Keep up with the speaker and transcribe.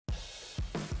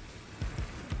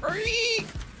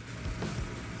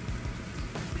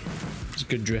It's a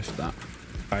good drift, that.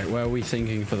 Right, where are we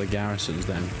thinking for the garrisons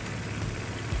then?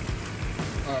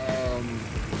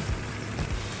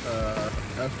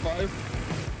 F5.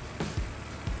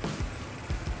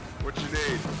 What you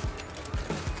need?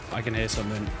 I can hear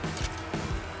something.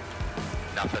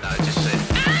 Nothing, I just said.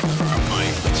 My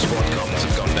squad comms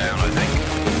have gone down, I think.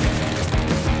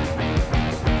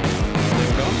 They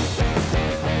were gone?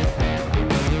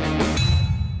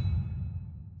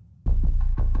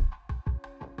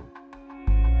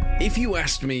 If you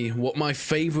asked me what my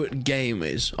favorite game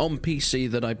is on PC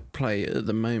that I play at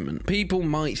the moment, people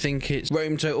might think it's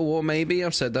Rome Total War, maybe.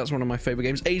 I've said that's one of my favorite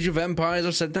games. Age of Empires,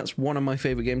 I've said that's one of my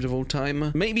favorite games of all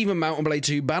time. Maybe even Mount & Blade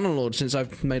 2 Bannerlord, since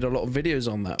I've made a lot of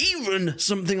videos on that. Even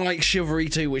something like Chivalry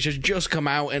 2, which has just come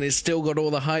out and has still got all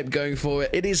the hype going for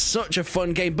it. It is such a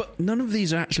fun game, but none of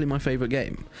these are actually my favorite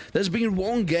game. There's been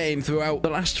one game throughout the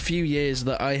last few years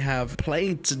that I have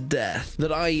played to death,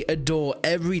 that I adore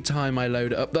every time I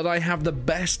load it up, that I have the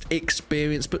best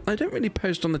experience, but I don't really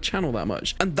post on the channel that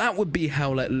much, and that would be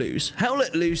Hell Let Loose. Hell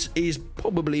Let Loose is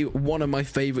probably one of my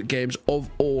favorite games of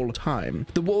all time.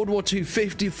 The World War II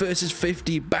 50 versus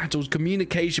 50 battles,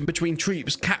 communication between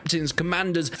troops, captains,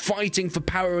 commanders, fighting for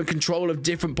power and control of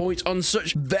different points on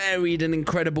such varied and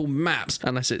incredible maps.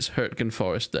 Unless it's Hurtgen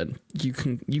Forest, then you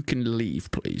can leave,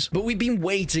 please. But we've been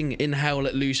waiting in Hell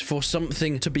Let Loose for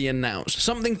something to be announced,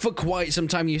 something for quite some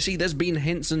time. You see, there's been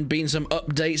hints and been some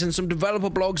updates and some developer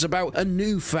blogs about a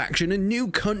new faction, a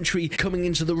new country coming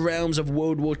into the realms of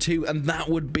World War II, and that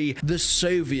would be the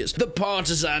Soviets. The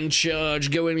partisan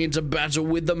charge going into battle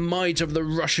with the might of the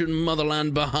Russian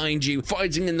motherland behind you,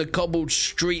 fighting in the cobbled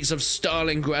streets of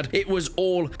Stalingrad. It was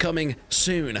all coming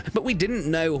soon, but we didn't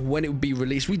know when it would be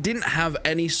released. We didn't have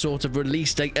any sort of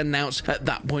release date announced at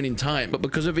that point in time, but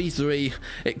because of E3,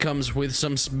 it comes with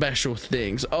some special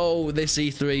things. Oh, this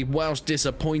E3, whilst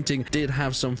disappointing, did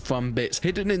have some fun bits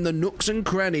hidden in the nooks and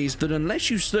crannies that unless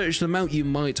you search them out you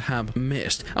might have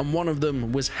missed, and one of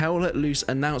them was Hell Let Loose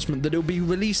announcement that it'll be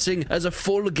releasing as a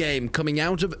full game coming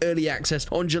out of early access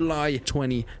on July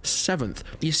 27th.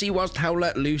 You see, whilst Hell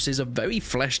Let Loose is a very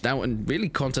fleshed out and really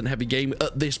content heavy game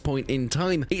at this point in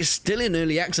time, it's still in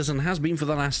early access and has been for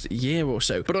the last year or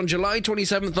so. But on July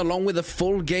 27th, along with a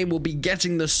full game, we'll be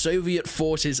getting the Soviet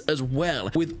forces as well,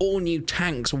 with all new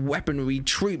tanks, weaponry,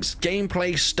 troops,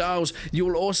 gameplay styles.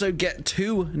 You'll also get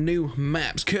two new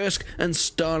maps, Kursk and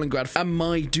Stalingrad, and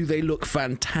my do they look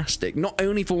fantastic. Not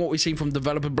only for what we've seen from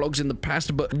developer blogs in the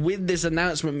past, but with this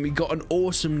announcement we got an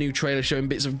awesome new trailer showing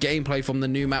bits of gameplay from the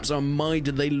new maps, and my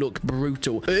do they look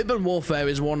brutal. Urban warfare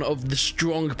is one of the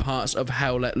strong parts of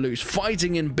Hell Let Loose.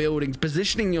 Fighting in buildings,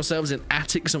 positioning yourselves in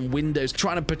attics and windows,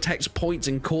 trying to protect points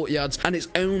in courtyards, and it's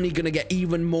only going to get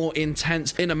even more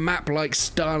intense in a map like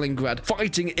Stalingrad.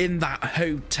 Fighting in that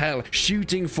hotel,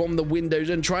 shooting from the windows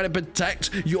and trying to protect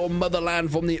your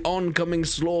motherland from the oncoming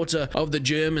slaughter of the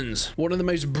Germans. One of the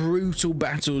most brutal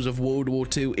battles of World War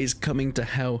II is coming to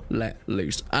Hell Let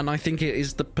Loose, and I think it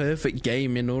is the perfect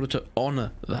game in order to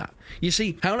honor that. You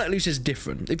see, Hell Let Loose is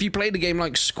different. If you played a game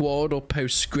like Squad or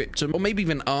Postscriptum, or maybe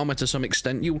even Arma to some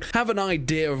extent, you'll have an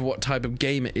idea of what type of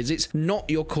game it is. It's not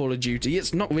your Call of Duty,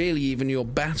 it's not really even your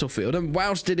Battlefield, and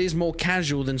whilst it is more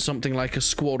casual than something like a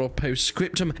Squad or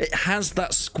Postscriptum, it has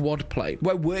that squad play,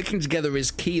 where working together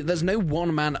is key. There's no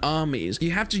one-man armies.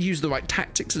 You have to use the right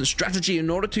tactics and strategy in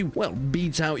order to, well,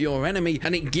 beat out your enemy,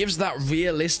 and it gives that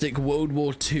realistic World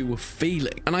War II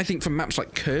feeling. And I think for maps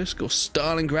like Kursk or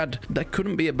Stalingrad, there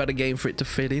couldn't be a better game for it to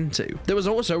fit into. There was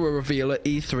also a reveal at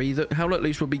E3 that Hell Let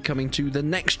Loose will be coming to the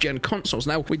next-gen consoles.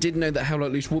 Now, we did know that Hell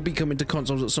Let Loose will be coming to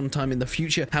consoles at some time in the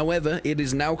future. However, it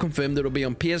is now confirmed that it'll be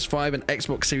on PS5 and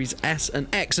Xbox Series S and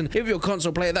X, and if you're a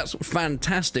console player, that's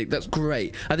fantastic. That's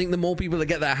great. I think the more people that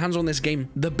get their hands on this game,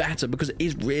 the better, because it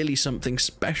is really something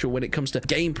special when it comes to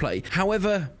gameplay.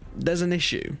 However, there's an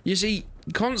issue. You see,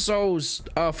 consoles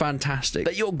are fantastic.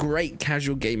 They're your great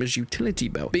casual gamer's utility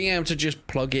belt, being able to just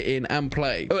plug it in and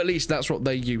play, or at least that's what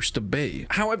they used to be.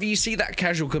 However, you see that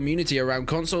casual community around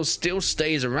consoles still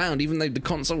stays around, even though the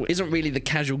console isn't really the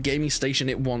casual gaming station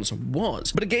it once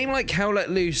was. But a game like Hell Let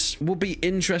Loose will be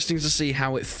interesting to see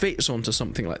how it fits onto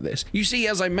something like this. You see,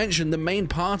 as I mentioned, the main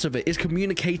part of it is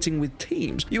communicating with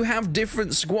teams. You have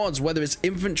different squads, whether it's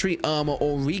infantry, armor,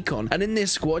 or recon, and in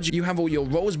this squad you have all your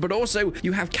roles, but also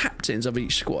you have captains of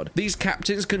each squad. These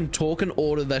captains can talk and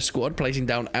order their squad, placing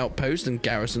down outposts and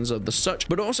garrisons of the such,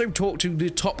 but also talk to the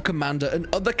top commander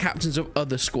and other captains of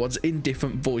other squads in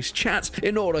different voice chats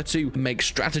in order to make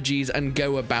strategies and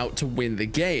go about to win the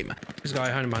game. This guy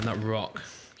hiding behind that rock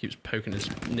keeps poking his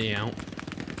knee out.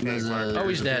 Oh,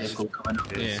 he's dead.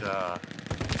 Yeah.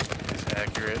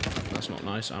 Accurate. That's not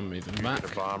nice. I'm moving back.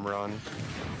 The bomb run.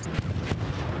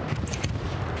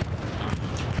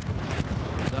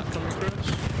 Is that coming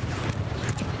across?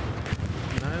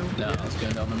 No? No, let's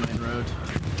go down the main road.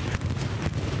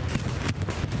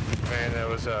 Man, that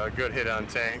was a good hit on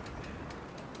tank.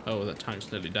 Oh, that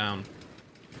tank's nearly down.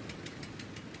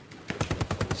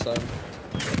 So,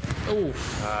 Oh,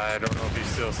 I don't know if he's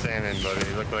still standing, but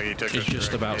he looked like he took he's a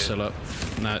just direct about hit. still up.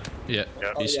 No, yeah,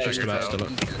 Yep. he's yeah, just you're about down. still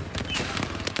up.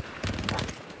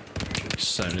 He's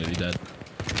so nearly dead.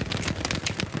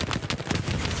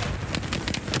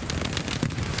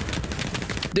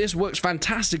 This works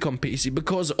fantastic on PC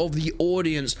because of the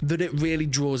audience that it really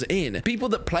draws in. People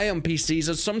that play on PCs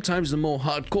are sometimes the more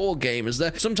hardcore gamers.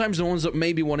 They're sometimes the ones that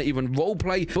maybe want to even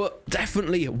roleplay, but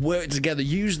definitely work together,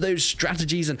 use those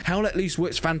strategies, and Howl Let Loose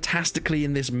works fantastically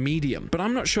in this medium. But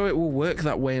I'm not sure it will work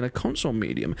that way in a console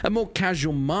medium, a more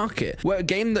casual market, where a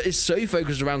game that is so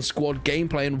focused around squad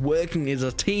gameplay and working as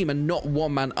a team and not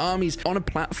one-man armies on a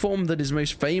platform that is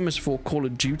most famous for Call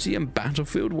of Duty and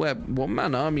Battlefield, where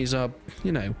one-man armies are,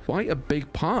 you know, quite a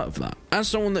big part of that. As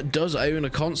someone that does own a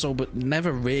console but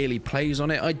never really plays on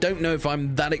it, I don't know if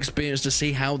I'm that experienced to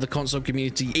see how the console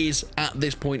community is at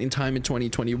this point in time in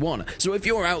 2021. So if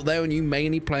you're out there and you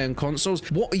mainly play on consoles,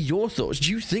 what are your thoughts?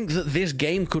 Do you think that this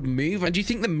game could move? And do you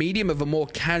think the medium of a more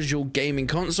casual gaming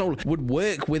console would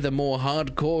work with a more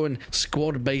hardcore and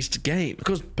squad-based game?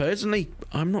 Because personally,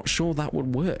 I'm not sure that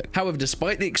would work. However,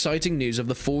 despite the exciting news of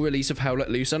the full release of Howl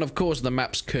Let Loose and of course the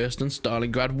maps Kursk and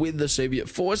Stalingrad with the Soviet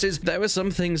forces, there are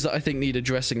some things that I think need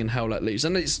addressing in Howl Let Loose,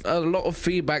 and it's a lot of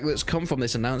feedback that's come from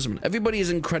this announcement. Everybody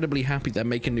is incredibly happy they're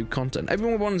making new content.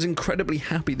 Everyone's incredibly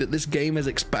happy that this game is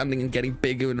expanding and getting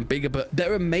bigger and bigger, but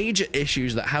there are major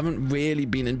issues that haven't really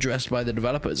been addressed by the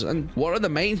developers, and one of the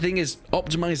main thing is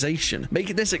optimization.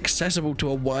 Making this accessible to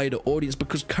a wider audience,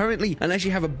 because currently, unless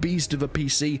you have a beast of a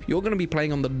PC, you're going to be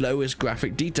playing on the lowest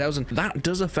graphic details, and that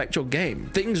does affect your game.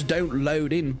 Things don't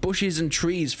load in. Bushes and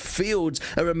trees, fields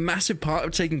are a massive part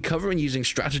of taking cover and using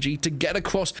strategy to get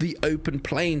across the open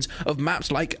plains of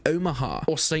maps like Omaha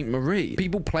or St. Marie.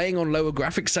 People playing on lower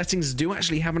graphic settings do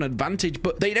actually have an advantage,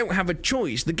 but they don't have a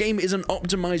choice. The game isn't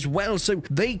optimized well, so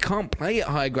they can't play at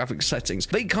higher graphic settings.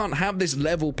 They can't have this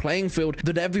level playing field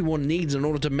that everyone needs in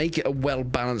order to make it a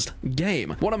well-balanced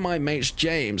game. One of my mates,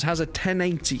 James, has a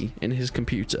 1080 in his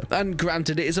computer, and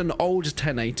granted, it is an old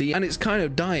 1080 and it's kind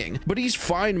of dying, but he's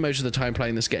fine most of the time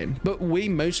playing this game. But we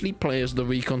mostly play as the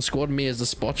recon squad, me as the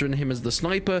spotter and him as the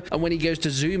sniper, and when he goes to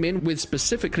zoom in with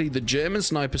specifically the German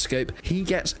sniper scope, he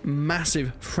gets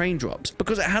massive frame drops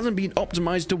because it hasn't been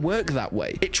optimized to work that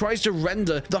way. It tries to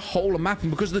render the whole map,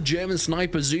 and because the German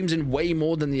sniper zooms in way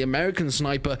more than the American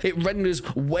sniper, it renders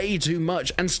way too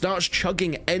much and starts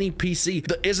chugging any PC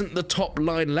that isn't the top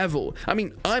line level. I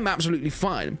mean, I'm absolutely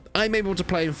fine. I'm able to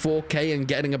play in 4K and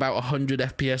getting about 100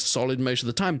 FPS solid most of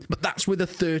the time, but that's with a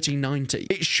 3090.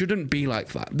 It shouldn't be like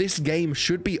that. This game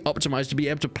should be optimized to be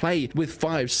able to play with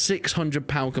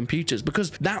 £500-600 computers,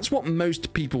 because that's what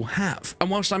most people have. And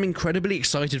whilst I'm incredibly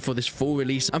excited for this full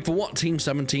release and for what Team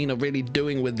 17 are really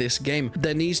doing with this game,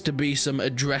 there needs to be some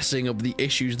addressing of the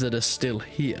issues that are still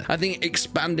here. I think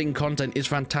expanding content is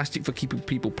fantastic for keeping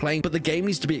people playing, but the game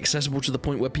needs to be accessible to the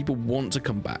point where people want to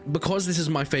come back. Because this is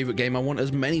my favorite game, I want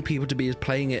as many people to be as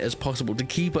playing it as possible, to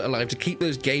keep it alive, to keep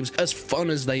those games as fun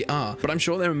as they are. But I'm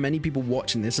sure there are many people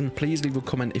watching this, and please leave a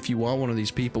comment if you are one of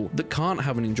these people that can't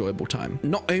have an enjoyable time.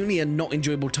 Not only a not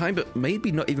enjoyable time, but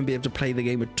maybe not even be able to play the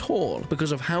game at all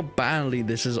because of how badly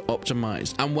this is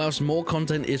optimized. And whilst more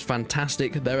content is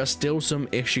fantastic, there are still some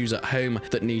issues at home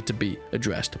that need to be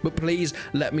addressed. But please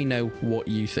let me know what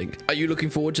you think. Are you looking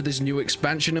forward to this new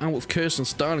expansion? And with Kursk and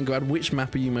Stalingrad, which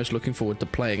map are you most looking forward to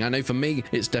playing? I know for me,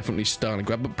 it's definitely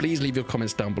Stalingrad, but please leave your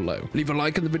comments down below. Leave a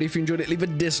like on the video if you enjoyed it, leave a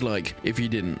dislike if you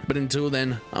didn't. But until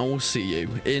then, I will see you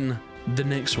in the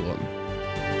next one.